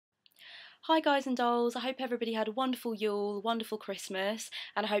Hi guys and dolls, I hope everybody had a wonderful Yule, wonderful Christmas,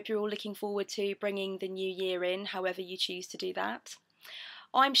 and I hope you're all looking forward to bringing the new year in, however you choose to do that.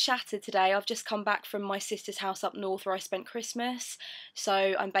 I'm shattered today. I've just come back from my sister's house up north where I spent Christmas,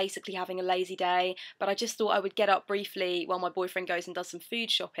 so I'm basically having a lazy day, but I just thought I would get up briefly while my boyfriend goes and does some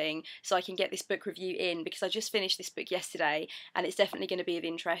food shopping so I can get this book review in, because I just finished this book yesterday and it's definitely going to be of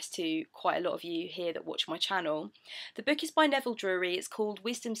interest to quite a lot of you here that watch my channel. The book is by Nevill Drury. It's called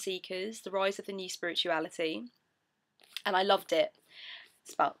Wisdom Seekers, The Rise of the New Spirituality, and I loved it.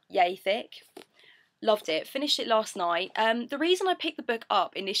 It's about yay thick. Loved it. Finished it last night. The reason I picked the book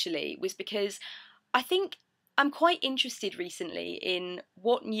up initially was because I think I'm quite interested recently in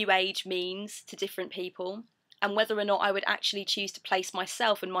what New Age means to different people and whether or not I would actually choose to place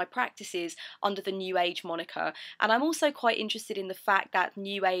myself and my practices under the New Age moniker. And I'm also quite interested in the fact that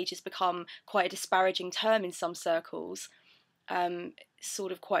New Age has become quite a disparaging term in some circles.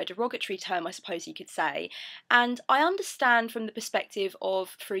 Sort of quite a derogatory term, I suppose you could say. And I understand from the perspective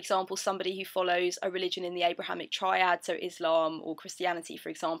of, for example, somebody who follows a religion in the Abrahamic triad, so Islam or Christianity, for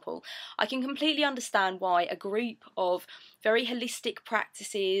example. I can completely understand why a group of very holistic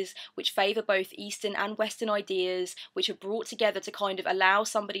practices which favour both Eastern and Western ideas, which are brought together to kind of allow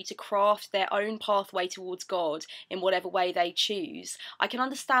somebody to craft their own pathway towards God in whatever way they choose. I can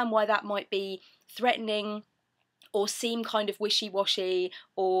understand why that might be threatening or seem kind of wishy-washy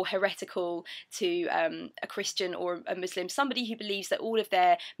or heretical to a Christian or a Muslim, somebody who believes that all of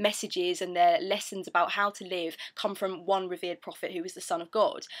their messages and their lessons about how to live come from one revered prophet who is the Son of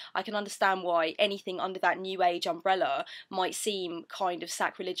God. I can understand why anything under that New Age umbrella might seem kind of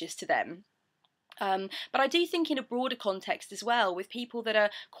sacrilegious to them. But I do think in a broader context as well, with people that are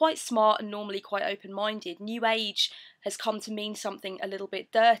quite smart and normally quite open-minded, New Age has come to mean something a little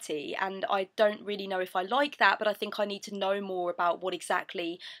bit dirty, and I don't really know if I like that, but I think I need to know more about what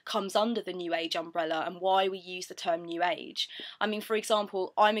exactly comes under the New Age umbrella and why we use the term New Age. I mean, for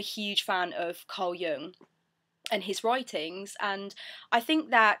example, I'm a huge fan of Carl Jung and his writings, and I think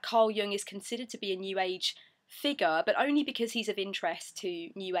that Carl Jung is considered to be a New Age figure, but only because he's of interest to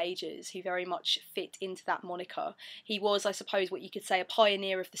New Agers who very much fit into that moniker. He was, I suppose, what you could say, a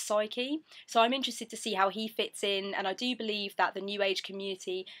pioneer of the psyche, so I'm interested to see how he fits in, and I do believe that the New Age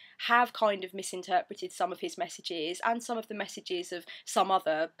community have kind of misinterpreted some of his messages and some of the messages of some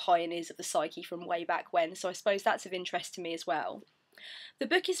other pioneers of the psyche from way back when, so I suppose that's of interest to me as well. The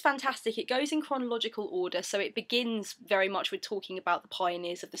book is fantastic. It goes in chronological order, so it begins very much with talking about the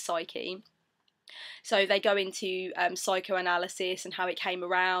pioneers of the psyche. So they go into psychoanalysis and how it came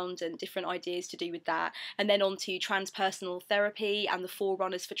around and different ideas to do with that, and then on to transpersonal therapy and the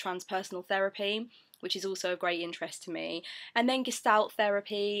forerunners for transpersonal therapy, which is also of great interest to me, and then Gestalt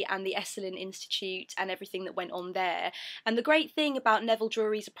therapy and the Esalen Institute and everything that went on there. And the great thing about Nevill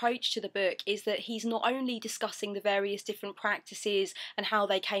Drury's approach to the book is that he's not only discussing the various different practices and how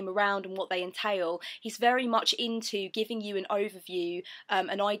they came around and what they entail, he's very much into giving you an overview,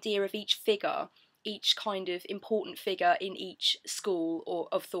 an idea of each figure, each kind of important figure in each school or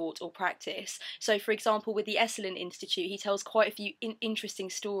of thought or practice. So for example, with the Esalen Institute, he tells quite a few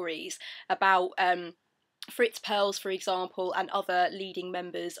interesting stories about Fritz Perls, for example, and other leading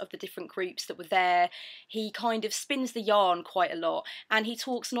members of the different groups that were there. He kind of spins the yarn quite a lot, and he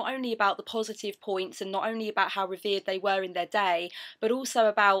talks not only about the positive points and not only about how revered they were in their day, but also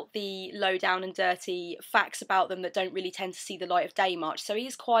about the low down and dirty facts about them that don't really tend to see the light of day much. So he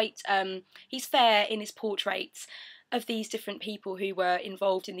is quite, he's fair in his portraits of these different people who were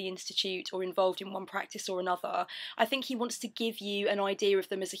involved in the Institute or involved in one practice or another. I think he wants to give you an idea of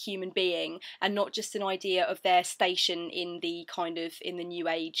them as a human being and not just an idea of their station in the kind of, in the New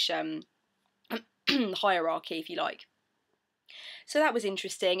Age hierarchy, if you like. So that was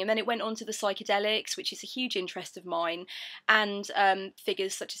interesting, and then it went on to the psychedelics, which is a huge interest of mine, and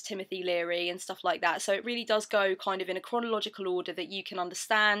figures such as Timothy Leary and stuff like that. So it really does go kind of in a chronological order that you can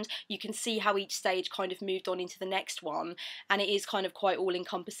understand. You can see how each stage kind of moved on into the next one, and it is kind of quite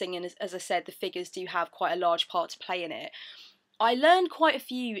all-encompassing, and as I said, the figures do have quite a large part to play in it. I learned quite a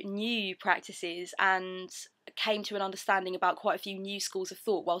few new practices and came to an understanding about quite a few new schools of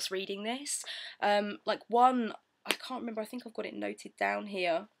thought whilst reading this. Like one, I can't remember, I think I've got it noted down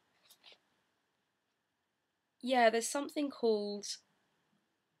here. Yeah, there's something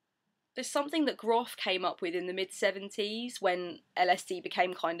that Groff came up with in the mid-70s when LSD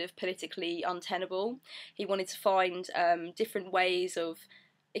became kind of politically untenable. He wanted to find different ways of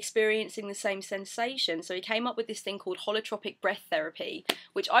experiencing the same sensation. So he came up with this thing called holotropic breath therapy,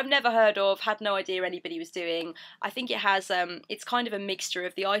 which I've never heard of, had no idea anybody was doing. I think it has, it's kind of a mixture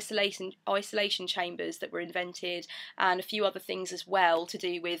of the isolation chambers that were invented and a few other things as well to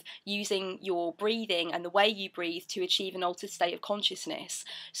do with using your breathing and the way you breathe to achieve an altered state of consciousness.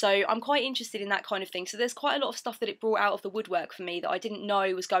 So I'm quite interested in that kind of thing. So there's quite a lot of stuff that it brought out of the woodwork for me that I didn't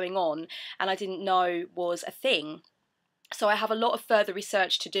know was going on and I didn't know was a thing. So I have a lot of further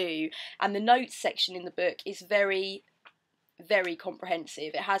research to do, and the notes section in the book is very, very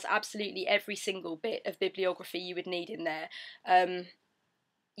comprehensive. It has absolutely every single bit of bibliography you would need in there.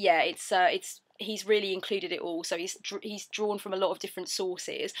 Yeah, he's really included it all. So he's drawn from a lot of different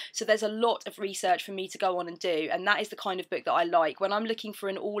sources. So there's a lot of research for me to go on and do, and that is the kind of book that I like. When I'm looking for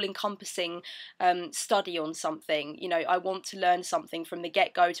an all-encompassing study on something, you know, I want to learn something from the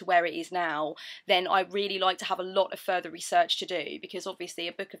get-go to where it is now, then I really like to have a lot of further research to do, because obviously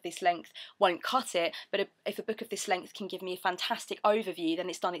a book of this length won't cut it, but if a book of this length can give me a fantastic overview, then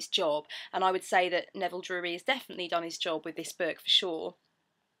it's done its job. And I would say that Nevill Drury has definitely done his job with this book for sure.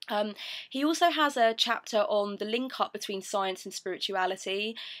 He also has a chapter on the link up between science and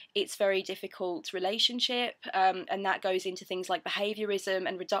spirituality, its very difficult relationship, and that goes into things like behaviourism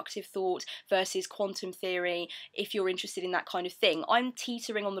and reductive thought versus quantum theory, if you're interested in that kind of thing. I'm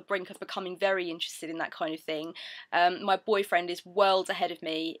teetering on the brink of becoming very interested in that kind of thing. My boyfriend is worlds ahead of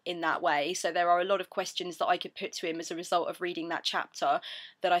me in that way, so there are a lot of questions that I could put to him as a result of reading that chapter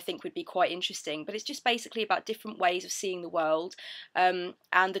that I think would be quite interesting. But it's just basically about different ways of seeing the world, and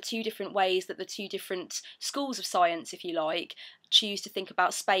the two different ways that the two different schools of science, if you like, choose to think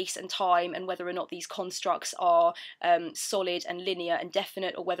about space and time, and whether or not these constructs are solid and linear and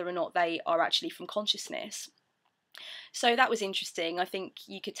definite, or whether or not they are actually from consciousness. So that was interesting. I think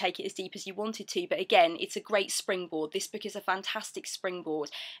you could take it as deep as you wanted to, but again, it's a great springboard. This book is a fantastic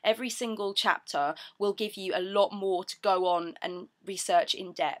springboard. Every single chapter will give you a lot more to go on and research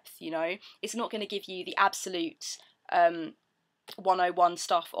in depth, you know. It's not going to give you the absolute 101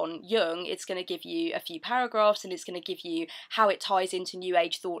 stuff on Jung. It's going to give you a few paragraphs, and it's going to give you how it ties into New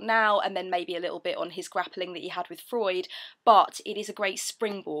Age thought now, and then maybe a little bit on his grappling that he had with Freud. But it is a great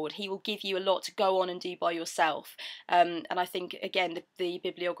springboard. He will give you a lot to go on and do by yourself, and I think again the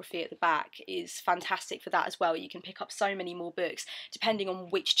bibliography at the back is fantastic for that as well. You can pick up so many more books depending on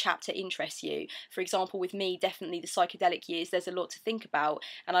which chapter interests you. For example, with me, definitely the psychedelic years, there's a lot to think about,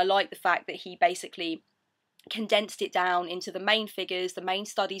 and I like the fact that he basically condensed it down into the main figures, the main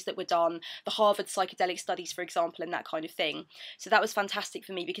studies that were done, the Harvard psychedelic studies, for example, and that kind of thing. So that was fantastic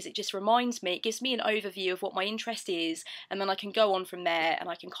for me, because it just reminds me, it gives me an overview of what my interest is, and then I can go on from there, and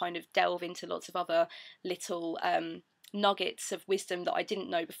I can kind of delve into lots of other little nuggets of wisdom that I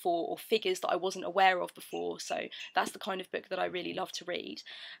didn't know before, or figures that I wasn't aware of before. So that's the kind of book that I really love to read.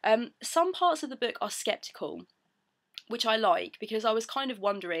 Some parts of the book are sceptical, which I like, because I was kind of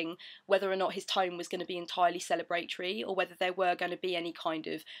wondering whether or not his tone was going to be entirely celebratory, or whether there were going to be any kind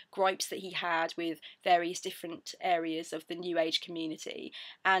of gripes that he had with various different areas of the New Age community.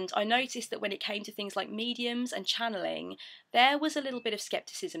 And I noticed that when it came to things like mediums and channeling, there was a little bit of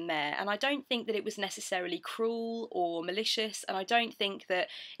scepticism there, and I don't think that it was necessarily cruel or malicious, and I don't think that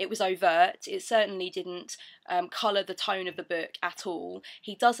it was overt. It certainly didn't colour the tone of the book at all.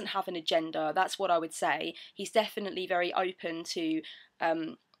 He doesn't have an agenda, that's what I would say. He's definitely very open to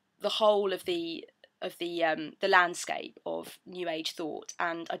the whole of the landscape of New Age thought,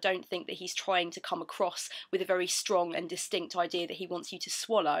 and I don't think that he's trying to come across with a very strong and distinct idea that he wants you to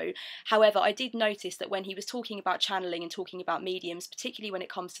swallow. However, I did notice that when he was talking about channeling and talking about mediums, particularly when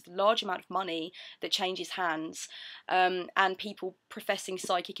it comes to the large amount of money that changes hands, and people professing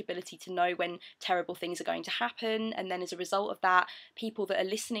psychic ability to know when terrible things are going to happen, and then as a result of that, people that are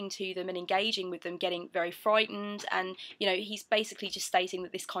listening to them and engaging with them getting very frightened, and you know, he's basically just stating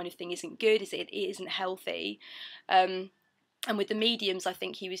that this kind of thing isn't good, it isn't healthy. And with the mediums, I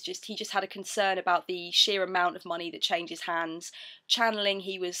think he just had a concern about the sheer amount of money that changes hands. Channeling,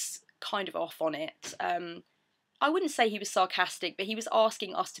 he was kind of off on it. I wouldn't say he was sarcastic, but he was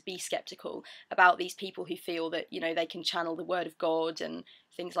asking us to be skeptical about these people who feel that, you know, they can channel the word of God and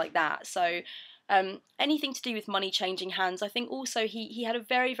things like that. So anything to do with money changing hands. I think also he had a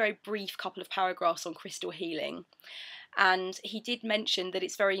very, very brief couple of paragraphs on crystal healing. And he did mention that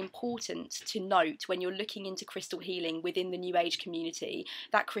it's very important to note, when you're looking into crystal healing within the New Age community,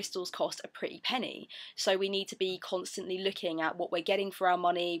 that crystals cost a pretty penny. So we need to be constantly looking at what we're getting for our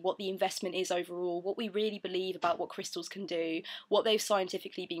money, what the investment is overall, what we really believe about what crystals can do, what they've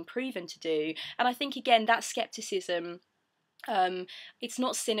scientifically been proven to do. And I think, again, that skepticism It's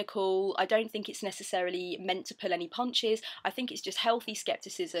not cynical. I don't think it's necessarily meant to pull any punches. I think it's just healthy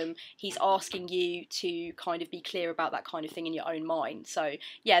skepticism. He's asking you to kind of be clear about that kind of thing in your own mind. So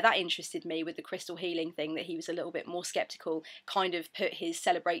yeah, that interested me with the crystal healing thing, that he was a little bit more skeptical, kind of put his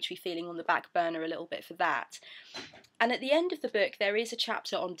celebratory feeling on the back burner a little bit for that. And at the end of the book, there is a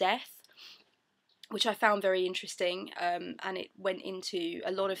chapter on death, which I found very interesting, and it went into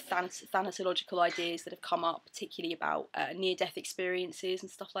a lot of thanatological ideas that have come up, particularly about near-death experiences and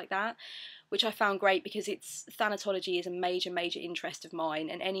stuff like that, which I found great because thanatology is a major, major interest of mine,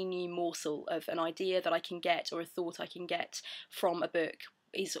 and any new morsel of an idea that I can get or a thought I can get from a book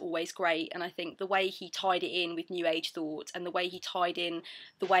is always great. And I think the way he tied it in with New Age thought, and the way he tied in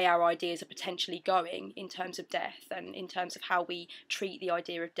the way our ideas are potentially going in terms of death, and in terms of how we treat the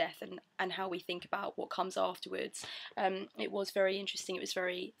idea of death, and how we think about what comes afterwards, it was very interesting. It was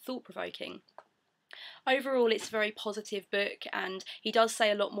very thought-provoking. Overall, it's a very positive book, and he does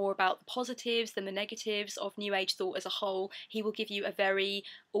say a lot more about the positives than the negatives of New Age thought as a whole. He will give you a very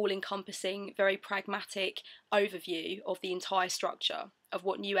all-encompassing, very pragmatic overview of the entire structure of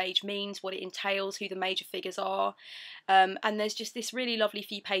what New Age means, what it entails, who the major figures are. And there's just this really lovely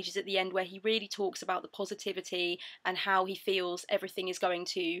few pages at the end where he really talks about the positivity and how he feels everything is going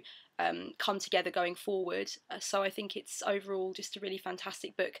to come together going forward. So I think it's overall just a really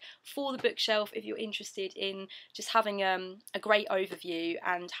fantastic book for the bookshelf if you're interested in just having a great overview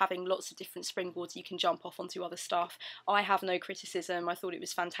and having lots of different springboards you can jump off onto other stuff. I have no criticism. I thought it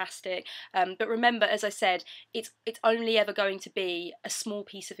was fantastic. But remember, as I said, it's only ever going to be a small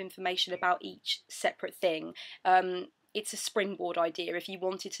piece of information about each separate thing. It's a springboard idea. If you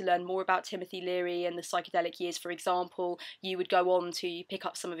wanted to learn more about Timothy Leary and the psychedelic years, for example, you would go on to pick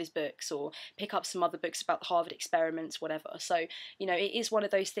up some of his books or pick up some other books about the Harvard experiments, whatever. So, you know, it is one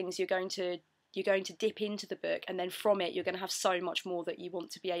of those things you're going to dip into the book, and then from it you're going to have so much more that you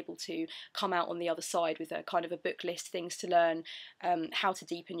want to be able to come out on the other side with a kind of a book list, things to learn, how to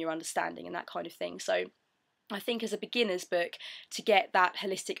deepen your understanding and that kind of thing. So I think as a beginner's book, to get that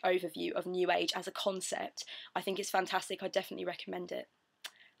holistic overview of New Age as a concept, I think it's fantastic. I definitely recommend it.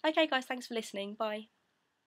 Okay guys, thanks for listening. Bye.